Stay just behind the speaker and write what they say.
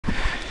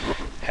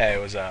Hey,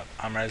 what's up?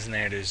 I'm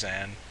Resonator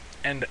Zen,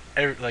 and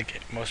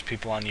like most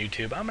people on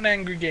YouTube, I'm an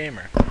angry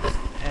gamer.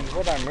 And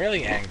what I'm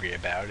really angry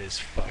about is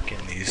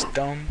fucking these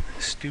dumb,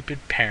 stupid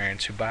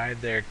parents who buy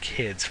their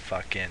kids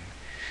buys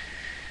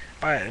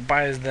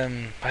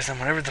them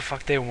whatever the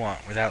fuck they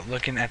want without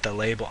looking at the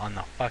label on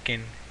the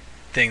fucking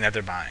thing that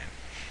they're buying.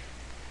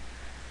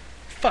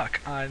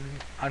 Fuck on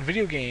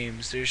video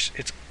games. There's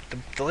it's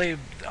the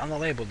on the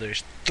label.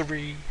 There's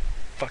 3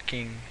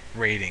 fucking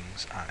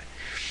ratings on it.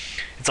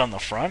 It's on the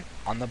front,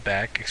 on the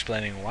back,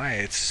 explaining why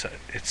it's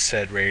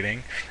said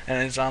rating,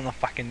 and it's on the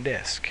fucking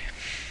disc.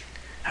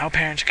 How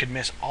parents could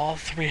miss all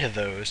 3 of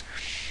those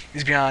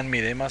is beyond me.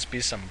 They must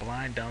be some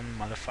blind, dumb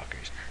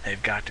motherfuckers.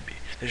 They've got to be.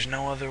 There's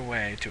no other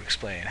way to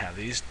explain how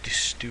these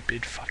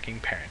stupid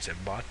fucking parents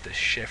have bought this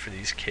shit for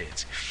these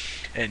kids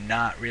and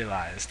not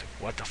realized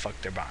what the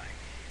fuck they're buying.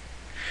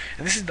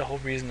 And this is the whole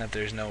reason that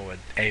there's no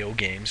AO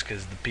games,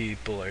 because the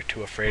people are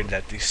too afraid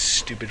that these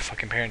stupid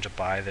fucking parents will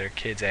buy their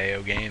kids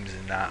AO games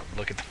and not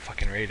look at the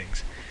fucking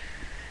ratings.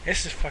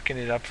 This is fucking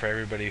it up for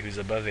everybody who's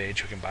above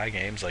age who can buy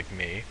games like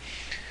me.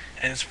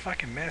 And it's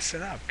fucking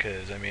messing up,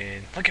 because, I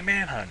mean, look at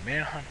Manhunt.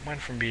 Manhunt went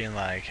from being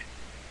like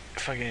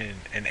fucking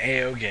an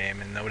AO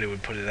game and nobody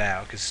would put it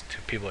out because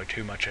people are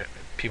too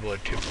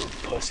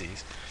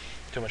pussies.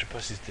 Too much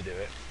pussies to do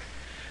it.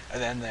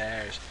 And then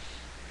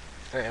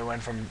it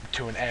went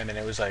to an M, and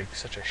it was like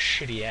such a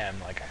shitty M.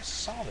 Like, I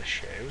saw the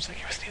shit. It wasn't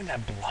even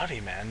that bloody,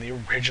 man. The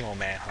original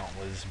Manhunt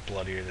was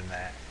bloodier than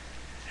that.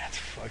 That's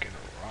fucking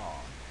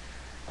wrong.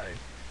 Like,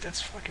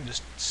 that's fucking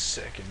just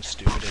sick and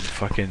stupid and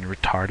fucking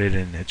retarded,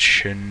 and it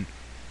shouldn't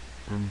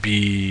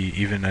be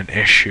even an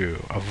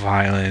issue of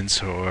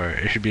violence, or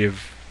it should be an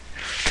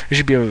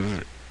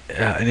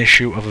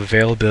issue of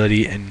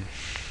availability and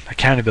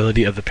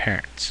accountability of the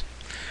parents.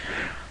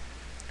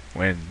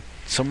 When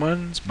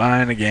someone's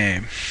buying a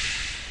game,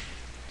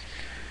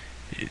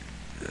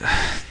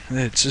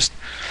 it's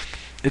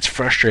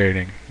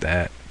frustrating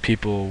that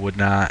people would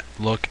not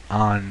look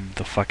on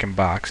the fucking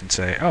box and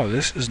say, oh,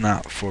 this is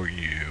not for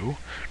you,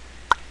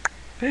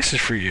 this is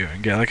for you,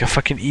 and get like a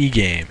fucking E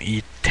game,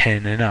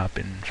 E10 and up,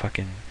 and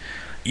fucking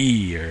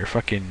E, or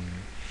fucking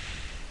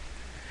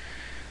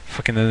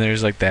then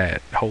there's like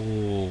that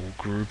whole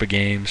group of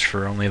games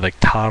for only like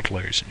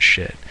toddlers and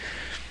shit.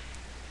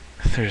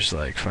 There's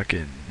like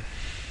fucking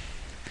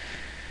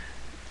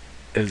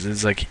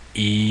it's like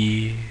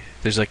E,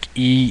 there's like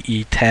E,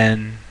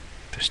 E10,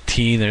 there's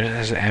T,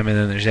 there's M, and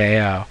then there's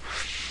AO.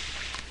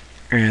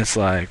 And it's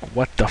like,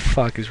 what the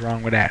fuck is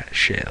wrong with that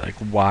shit? Like,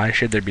 why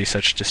should there be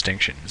such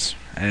distinctions?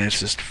 And it's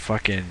just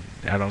fucking,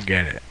 I don't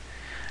get it.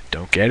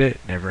 Don't get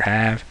it, never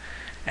have.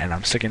 And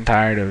I'm sick and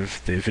tired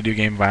of the video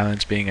game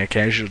violence being a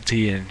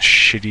casualty in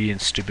shitty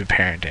and stupid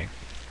parenting.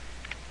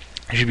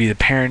 It should be the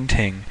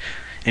parenting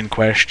in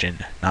question,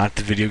 not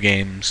the video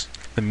games,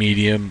 the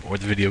medium, or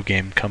the video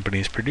game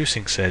companies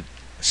producing said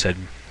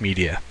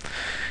media.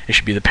 It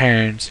should be the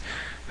parents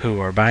who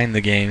are buying the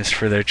games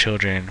for their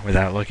children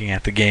without looking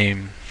at the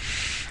game.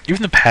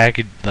 Even the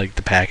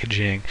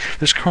packaging.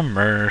 There's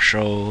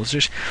commercials.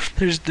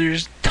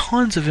 There's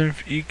tons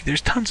of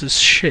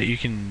shit you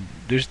can.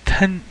 There's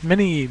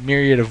many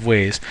myriad of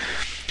ways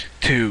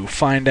to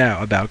find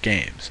out about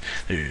games.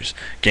 There's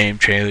game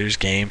trailers,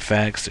 game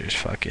facts. There's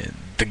fucking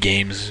the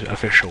game's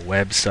official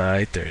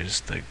website.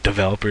 There's the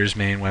developer's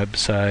main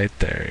website.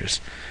 There's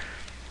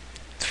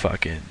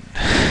fucking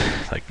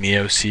like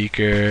Neo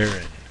Seeker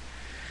and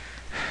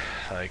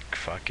like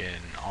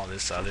fucking all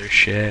this other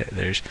shit.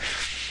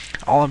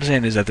 All I'm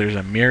saying is that there's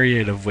a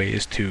myriad of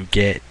ways to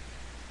get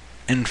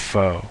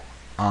info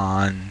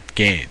on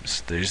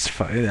games. There's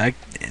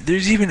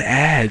even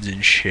ads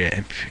and shit,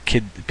 and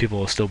people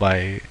will still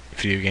buy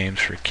video games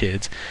for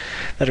kids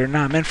that are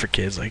not meant for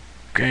kids, like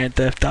Grand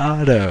Theft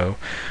Auto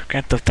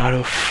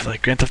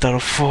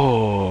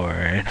 4,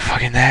 and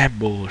fucking that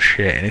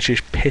bullshit. And it's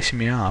just pissing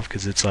me off,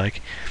 because it's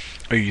like,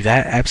 are you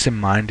that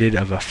absent-minded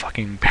of a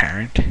fucking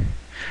parent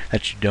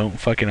that you don't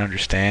fucking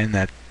understand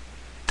that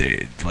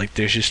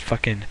there's just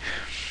fucking,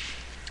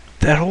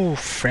 that whole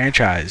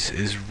franchise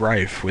is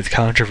rife with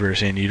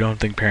controversy, and you don't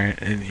think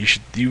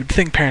you would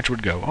think parents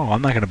would go, oh,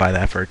 I'm not gonna buy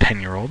that for a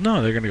 10-year-old.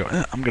 No, they're gonna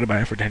go, I'm gonna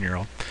buy it for a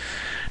 10-year-old.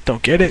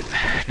 Don't get it,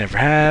 never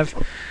have,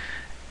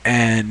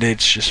 and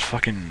it's just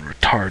fucking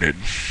retarded.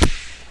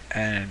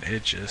 And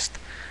it just,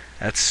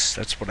 that's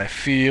what I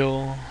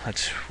feel.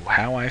 That's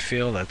how I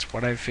feel. That's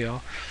what I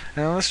feel.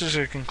 And unless there's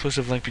a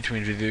conclusive link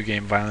between video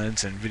game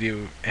violence and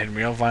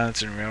real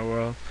violence in the real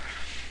world,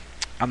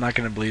 I'm not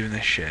gonna believe in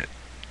this shit.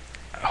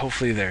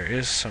 Hopefully there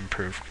is some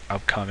proof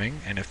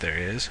upcoming, and if there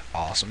is,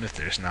 awesome. If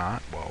there's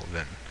not, well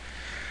then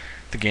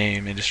the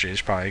game industry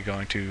is probably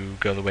going to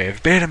go the way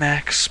of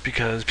Betamax,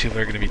 because people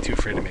are going to be too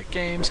afraid to make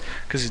games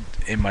because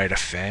it might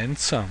offend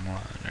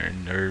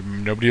someone, or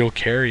nobody will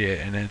carry it,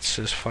 and it's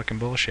just fucking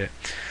bullshit.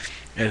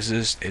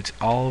 It's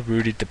all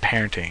rooted to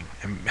parenting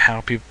and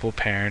how people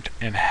parent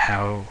and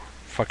how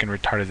fucking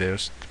retarded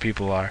those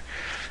people are,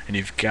 and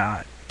you've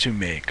got to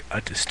make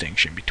a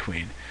distinction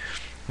between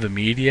the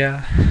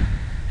media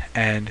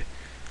and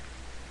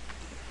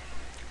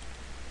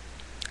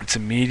It's a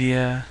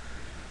media.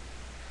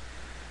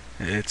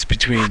 It's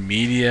between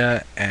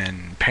media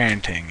and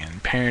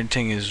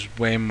parenting is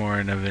way more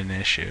of an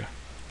issue.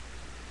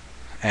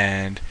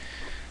 And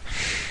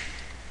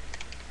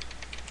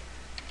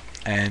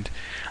and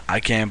I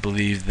can't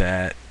believe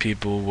that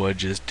people would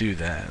just do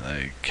that,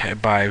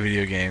 like buy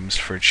video games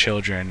for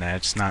children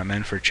that's not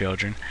meant for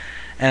children.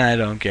 And I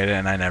don't get it,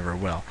 and I never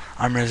will.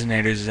 I'm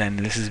Resonators, and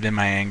this has been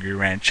my angry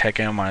rant. Check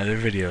out my other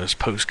videos,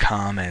 post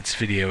comments,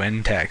 video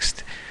and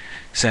text.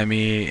 Send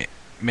me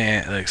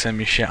send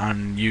me shit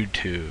on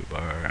YouTube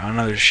or on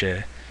other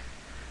shit.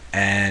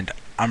 And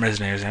I'm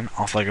Resonators, and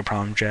off like a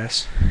problem,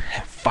 Jess.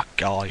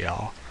 Fuck all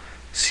y'all.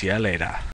 See ya later.